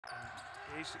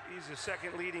He's the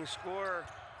second leading scorer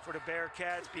for the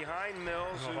Bearcats behind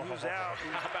Mills, who's out.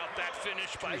 How about that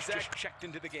finish by Zach? Checked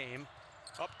into the game.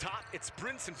 Up top, it's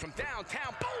Brinson from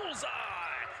downtown. Bullseye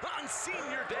on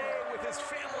senior day with his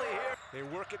family here. They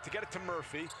work it to get it to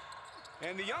Murphy.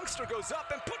 And the youngster goes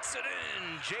up and puts it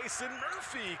in. Jason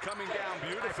Murphy coming down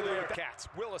beautifully. Cats.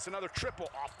 Willis, another triple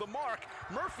off the mark.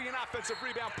 Murphy, an offensive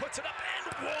rebound, puts it up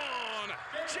and one.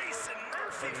 Jason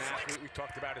Murphy. We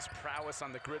talked about his prowess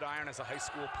on the gridiron as a high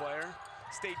school player.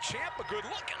 State champ, a good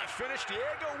look and a finish.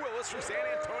 Diego Willis from San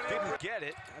Antonio. Didn't get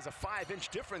it. Has a 5-inch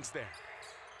difference there.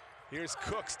 Here's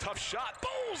Cooks, tough shot.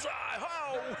 Bullseye!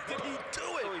 How did he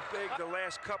do it? Really big the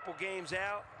last couple games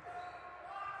out.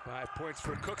 5 points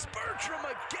for Cooks. Bertram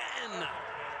again!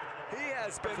 He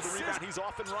has been for the rebound. He's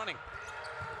off and running.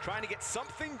 Trying to get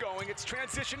something going. It's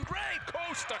transition. Gray,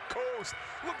 coast to coast.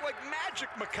 Looked like magic,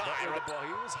 Mackay. He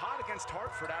was hot against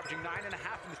Hartford, averaging 9.5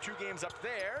 in the 2 games up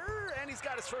there. And he's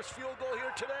got his first field goal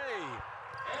here today.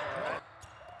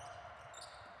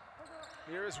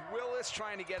 Here's Willis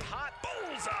trying to get hot.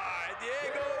 Bullseye!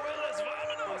 Diego Willis,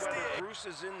 vámonos, Whether Bruce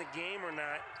is in the game or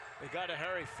not. They got to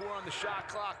hurry. 4 on the shot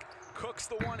clock. Cooks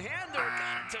the one-hander.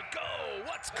 Got to go.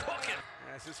 What's cooking?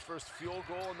 That's his first field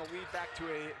goal and the lead back to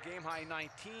a game-high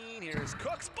 19. Here's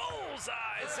Cooks. Bullseye!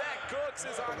 Zach Cooks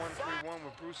is on 1-3-1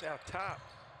 with Bruce out top.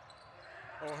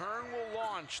 O'Hearn will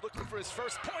launch, looking for his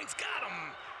first points. Got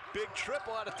him! Big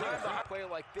triple out of time. A play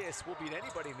like this will beat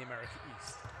anybody in the America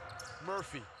East.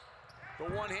 Murphy, the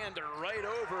one-hander right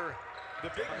over the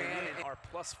big man, and our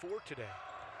 +4 today.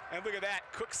 And look at that,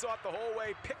 Cook saw it the whole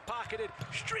way, pickpocketed,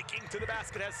 streaking to the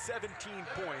basket, has 17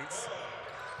 points.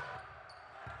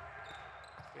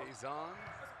 Faison,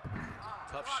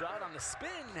 tough shot on the spin,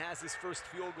 has his first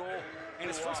field goal, and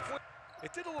his first point.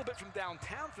 It did a little bit from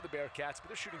downtown for the Bearcats, but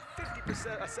they're shooting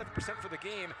 50%, 7% for the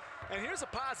game. And here's a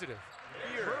positive.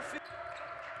 Here. Murphy.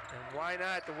 And why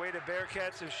not? The way the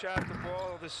Bearcats have shot the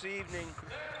ball this evening,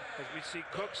 as we see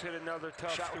Cooks hit another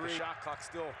tough shot 3. With the shot clock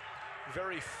still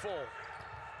very full.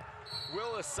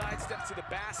 Willis sidesteps to the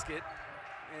basket,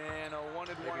 and a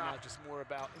 1-and-1 out. Just more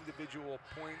about individual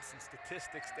points and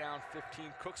statistics. Down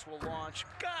 15. Cooks will launch.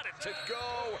 Got it to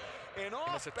go. And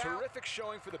off. It's a terrific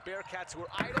showing for the Bearcats, who were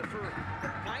idle for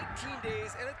 19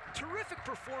 days, and a terrific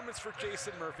performance for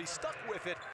Jason Murphy. Stuck with it.